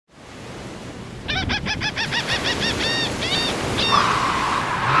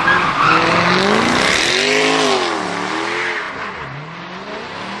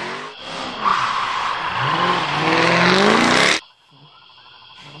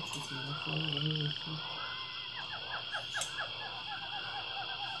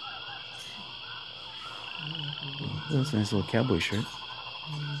That's a nice little cowboy shirt.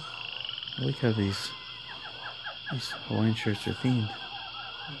 I like how these Hawaiian shirts are themed.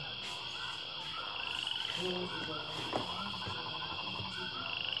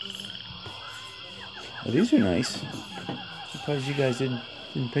 Oh, these are nice. Surprised you guys didn't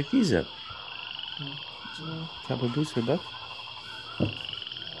pick these up. Cowboy boots for $1.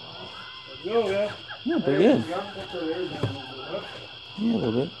 Yeah, pretty good. Yeah, a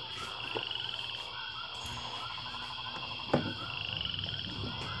little bit.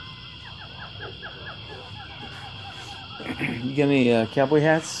 You got any cowboy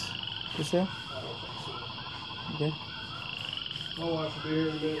hats for sale? Okay. My wife will be here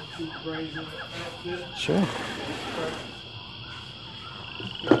in a minute. She's brains in that outfit. Sure.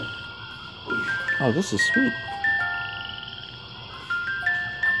 Oh, this is sweet.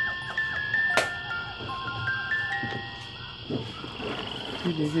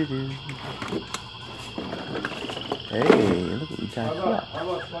 Hey, look what we got. How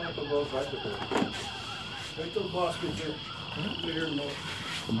about flying for both bicycles? Wait till the boss gets here. We'll hear more.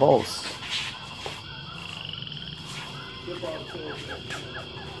 The balls.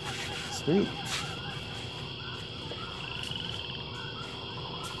 Sweet.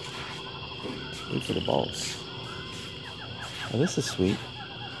 Wait for the balls. Oh, this is sweet.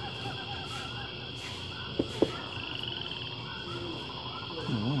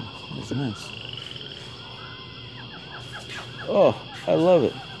 Oh, wow. That's nice. Oh, I love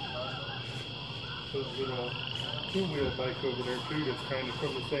it. There's a two-wheel bike over there too that's kind of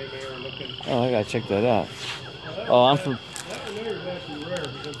from the same era looking. Oh, I gotta check that out. Oh, That one there is actually rare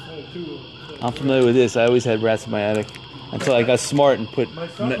because it's only two of them. I'm familiar with this. I always had rats in my attic until I got smart and put. My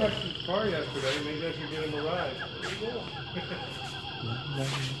son wrecked his car yesterday. Maybe I should get him a ride. There you go.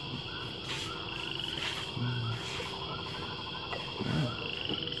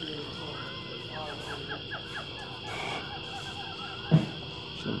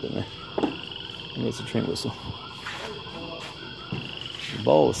 Should have been there. Maybe it's a train whistle.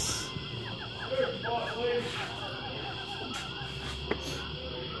 Balls.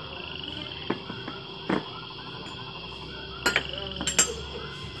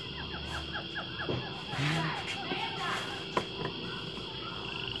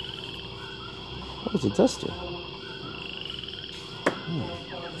 Oh, it's a duster. Oh.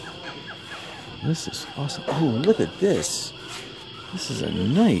 This is awesome. Oh, look at this. This is a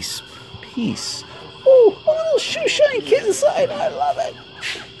nice piece. Oh, a little shoe shine kit inside. I love it.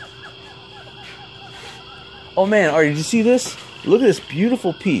 Oh man, Artie, did you see this? Look at this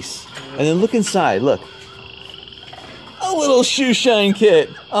beautiful piece. And then look inside, look. A little shoe shine kit.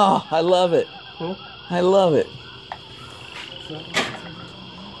 Oh, I love it. I love it.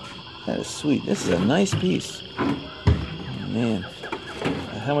 That is sweet. This is a nice piece. Oh, man.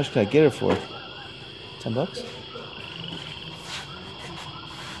 How much can I get it for? $10?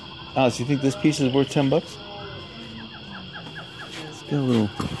 Alice, you think this piece is worth $10? It's got a little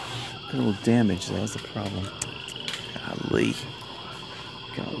damage though. That's the problem. Golly.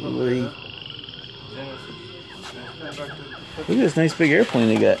 Golly. Look at this nice big airplane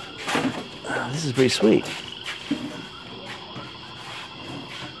they got. Oh, this is pretty sweet.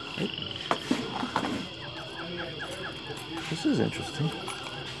 This is interesting.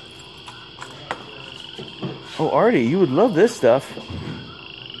 Oh, Artie, you would love this stuff.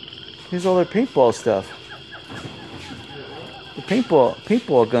 Here's all their paintball stuff. The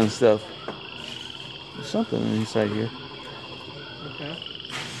paintball gun stuff. There's something inside here. Okay.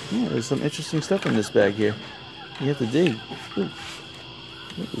 Yeah, there's some interesting stuff in this bag here. You have to dig. Ooh.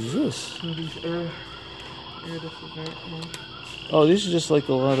 What is this? Oh, these are just like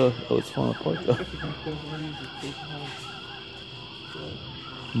a lot of... Oh, it's falling apart though.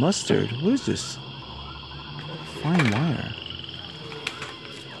 Mustard. What is this? Fine wire.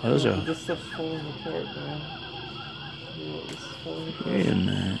 Oh, those are... This stuff's falling apart, man. Yeah, this is falling apart. Wait a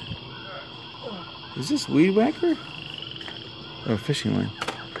minute. Is this weed whacker? Or fishing line?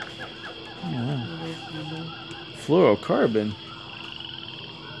 Oh, wow. Fluorocarbon.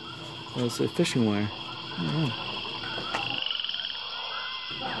 Oh, it's a fishing wire. Oh,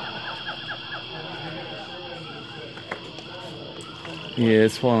 yeah,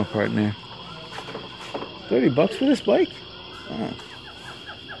 it's falling apart in there. $30 for this bike? Oh.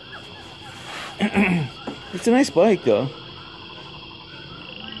 It's a nice bike, though.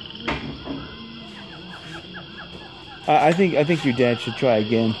 I think your dad should try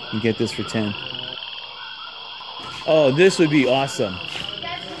again and get this for 10. Oh, this would be awesome.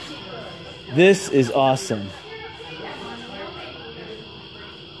 This is awesome.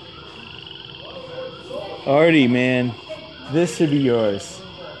 Artie, man, this should be yours.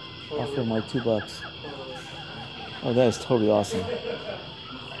 I'll for my $2. Oh, that is totally awesome.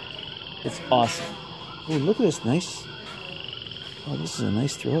 It's awesome. Oh, look at this nice. Oh, this is a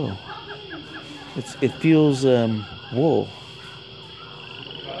nice throw. It feels wool.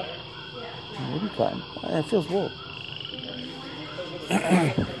 Maybe cotton. It feels wool.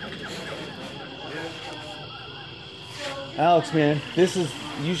 Alex, man, this is.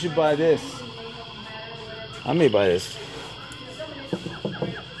 You should buy this. I may buy this.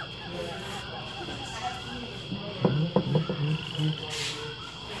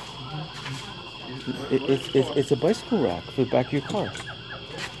 It's a bicycle rack for the back of your car.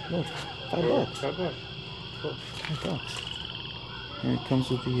 Look, $5. $5. Cool. $5. And it comes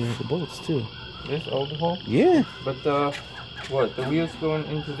with the bolts too. This all the hole? Yeah. But what? The wheels going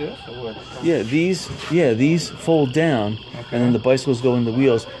into this or what? Yeah, these fold down, Okay. and then the bicycles go in the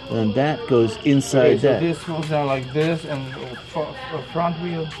wheels, and then that goes inside So that. this folds down like this, and front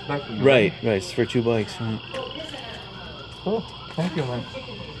wheel, back wheel. Right. It's for 2 bikes, right? Cool. Thank you, man.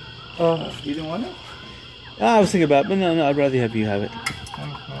 You didn't want it? I was thinking about it, but no, I'd rather have you have it.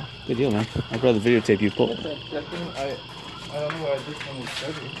 Okay. Good deal, man. I'd rather videotape you pull. That thing, I don't know why this one is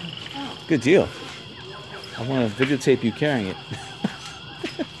heavy. Good deal. I want to videotape you carrying it.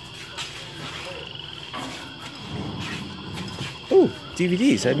 Oh,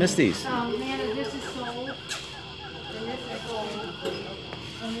 DVDs. I missed these. Oh man, this is sold, and this is sold,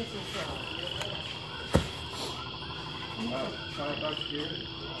 and this is sold. $5 here.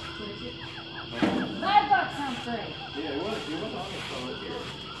 $5 sounds great. Yeah, it was on the phone here.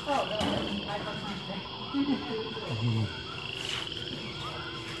 Oh, no, $5 sounds great.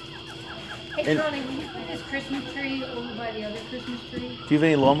 Hey, Charlie, will you put this Christmas tree over by the other Christmas tree? Do you have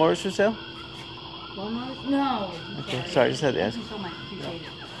any lawnmowers for sale? Lawnmowers? No. Okay, sorry, I just had to ask. Thank you so much. Appreciate it.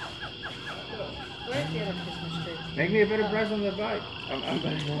 Where's the other Christmas tree? Make me a better price on the bike. I'm Which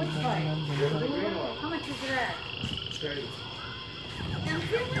bike? the green one. How much is it at? Okay. I'm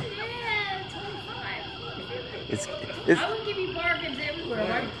feeling it. 25. It's I would give you bargains everywhere.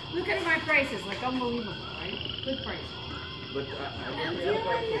 Right? Look at my prices, like unbelievable, right? Good prices. But I'm feeling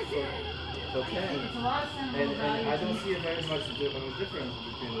it. okay. It's a lot of sentimental value. I don't see very much difference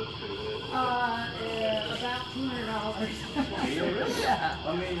between those two. About $200. Yeah. I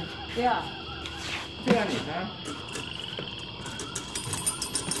mean, Yeah. pennies, huh?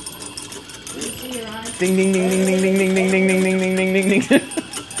 See, Your Honor. ding ding ding ding ding ding ding ding ding ding ding ding ding ding.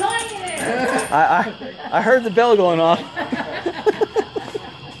 Coin it! I heard the bell going off.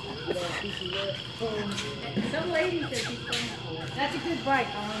 Some lady said she's going for it. That's a good bike,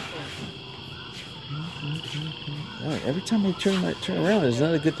 honestly. All right, every time I turn around, there's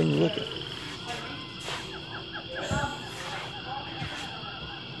another good thing to look at.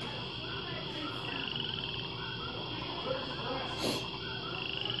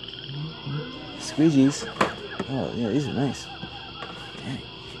 Squeegees. Oh, yeah, these are nice. Dang.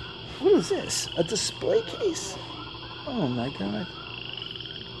 What is this? A display case? Oh my god.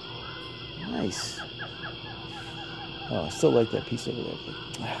 Nice. Oh, I still like that piece over there.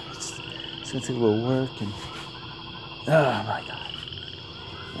 But, it's gonna take a little work and. Oh my god.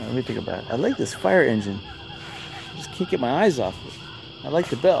 All right, let me think about it. I like this fire engine. I just can't get my eyes off it. I like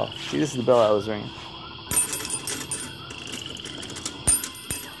the bell. See, this is the bell I was ringing.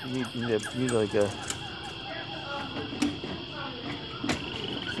 You need like a.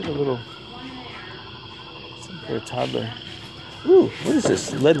 It's like a little. Something for a toddler. Ooh, what is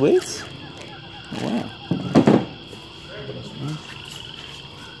this? Lead weights? Oh, wow.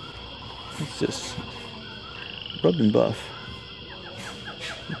 What's this? Rub and buff.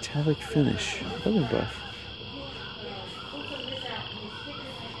 Metallic finish. Rub and buff.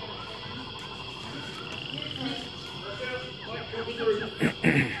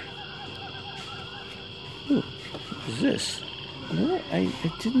 Ooh, what is this? No, I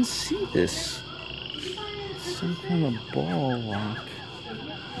didn't see this. Some kind of ball lock.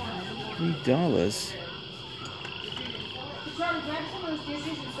 $3. Charlie, grab some of those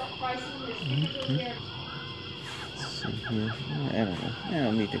dishes and start pricing them. Let's see here. I don't know. I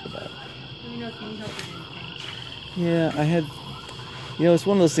don't need to think about it. Let me know if you need help with anything. Yeah, I had. It's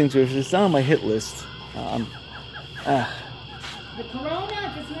one of those things where if it's not on my hit list, The Corona,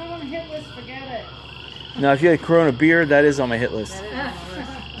 if it's not on the hit list, forget it. now if you had Corona beer, that is on my hit list. That is on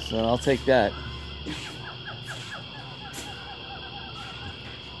the list. So I'll take that.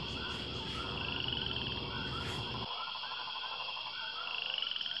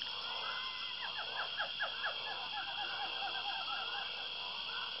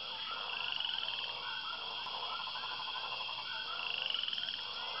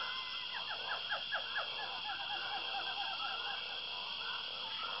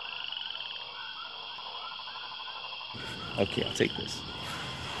 Okay, I'll take this.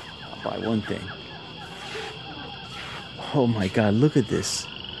 I'll buy one thing. Oh my God, look at this.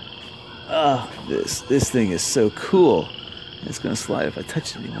 Oh, this thing is so cool. It's gonna slide if I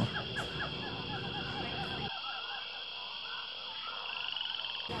touch it anymore.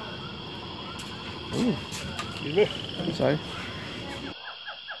 Ooh. Excuse me. Sorry.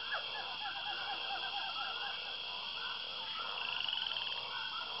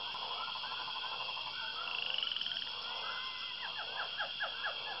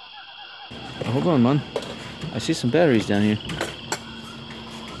 Oh, hold on, man. I see some batteries down here.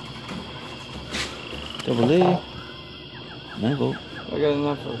 Double A. 9 volt. I got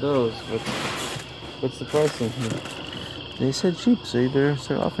enough of those, but what's the price on here? They said cheap, so you better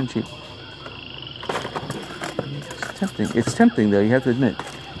start offering cheap. It's tempting. It's tempting, though. You have to admit.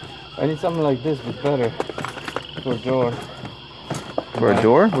 I need something like this, but better for a drawer. For a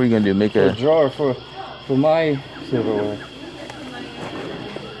door? What are you gonna do? Make For a drawer for my silverware.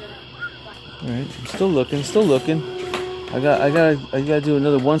 All right. I'm still looking. Still looking. I gotta do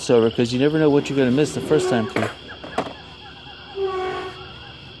another once over because you never know what you're gonna miss the first time through.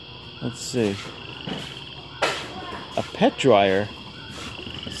 Let's see. A pet dryer.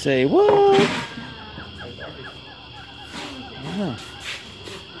 Say what? Oh.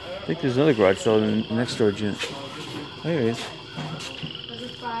 I think there's another garage sale in the next storage unit. Oh, here he is.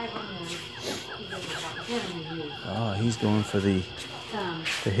 Oh, he's going for the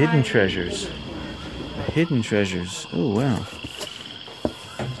hidden treasures. The hidden treasures. Oh, wow.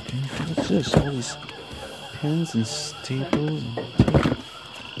 Okay, what's this? All these pens and staples.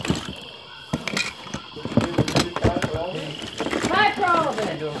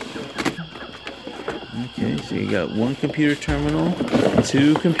 Okay, so you got one computer terminal,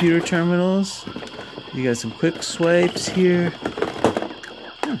 two computer terminals. You got some quick swipes here.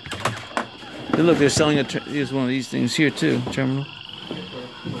 Huh. Hey, look, they're selling here's one of these things here too, terminal.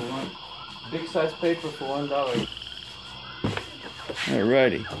 Big size paper for $1.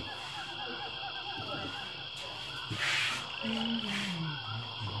 Alrighty.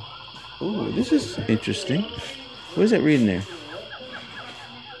 Oh, this is interesting. What is that reading there?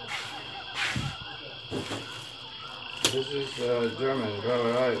 This is German.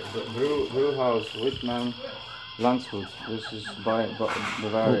 Brewhaus Wittmann Landshut. This is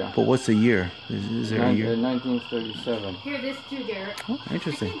Bavaria. But what's the year? Is there a year? 1937. Here, this too, Derek. Oh,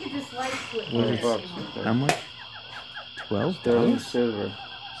 interesting. I think it's light split. $12. How much? Sterling $12? silver.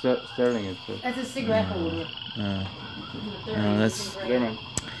 Sterling is That's a cigarette holder. No, that's German.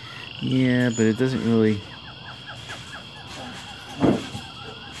 yeah, but it doesn't really.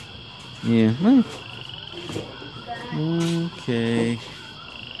 Yeah. Well. Okay.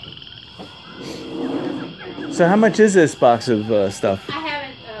 So how much is this box of stuff? I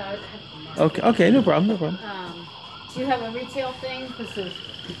haven't. Okay. Okay. No problem. No problem. Do you have a retail thing? Because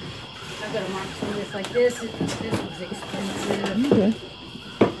I've got a mark some of this like this. This was expensive. Okay.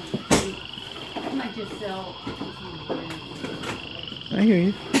 I might just sell. I hear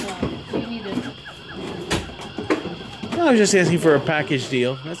you. Do you need to? No, I was just asking for a package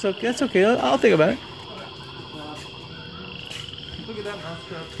deal. That's okay. That's okay. I'll think about it. Look at that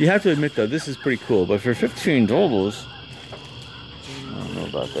mousetrap. You have to admit though, this is pretty cool. But for $15, I don't know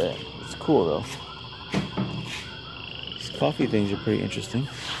about that. It's cool though. These coffee things are pretty interesting.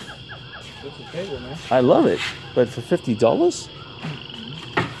 That's a table, man. I love it, but for $50?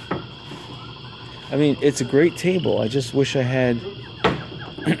 I mean, it's a great table. I just wish I had.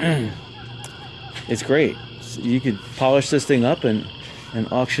 It's great. So you could polish this thing up and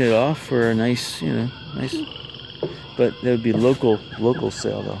auction it off for a nice, nice. But there would be local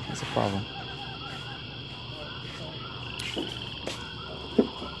sale though. That's a problem.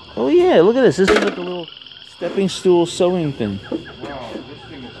 Oh yeah, look at this. This is like a little stepping stool sewing thing. Wow, this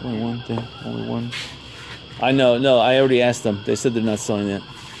thing is Only one thing. Only one. I know. No, I already asked them. They said they're not selling that.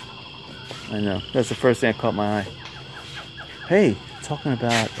 I know. That's the first thing that caught my eye. Hey, talking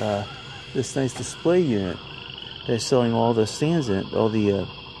about this nice display unit. They're selling all the stands in it, all the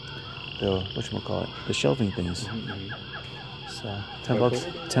whatchamacallit, the shelving things. So $10.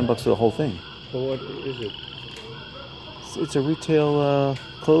 $10 for the whole thing. So what is it? It's a retail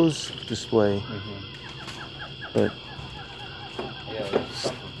clothes display, but. Yeah, that's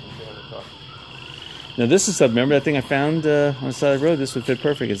something. Now this is stuff. Remember that thing I found on the side of the road? This would fit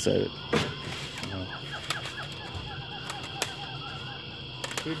perfect inside it.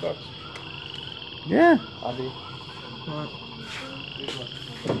 $3. Yeah. Adi. Alright.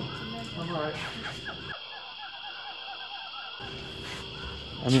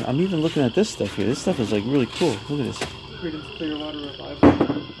 I mean, I'm even looking at this stuff here. This stuff is like really cool. Look at this. Creedence Clearwater Revival.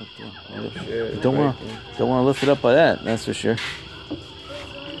 What Oh shit. Don't want to lift it up by that. That's for sure.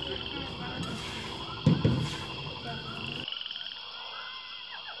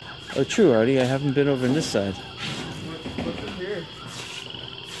 Oh, true, Artie. I haven't been over on this side. What's in here?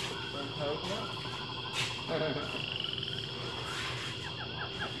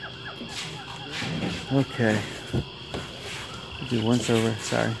 Okay. Do once over.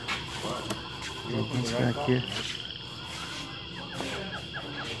 Sorry. Once back here.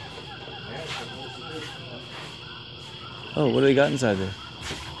 Oh, what do they got inside there?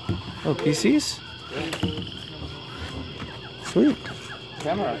 Oh, PCs? Sweet.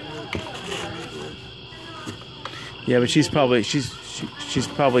 Camera. Yeah, but she's probably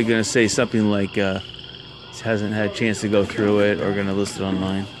gonna say something like hasn't had a chance to go through it or gonna list it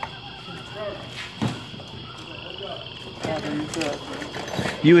online.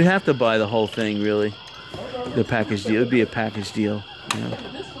 You would have to buy the whole thing, really. The package deal. It would be a package deal, you know.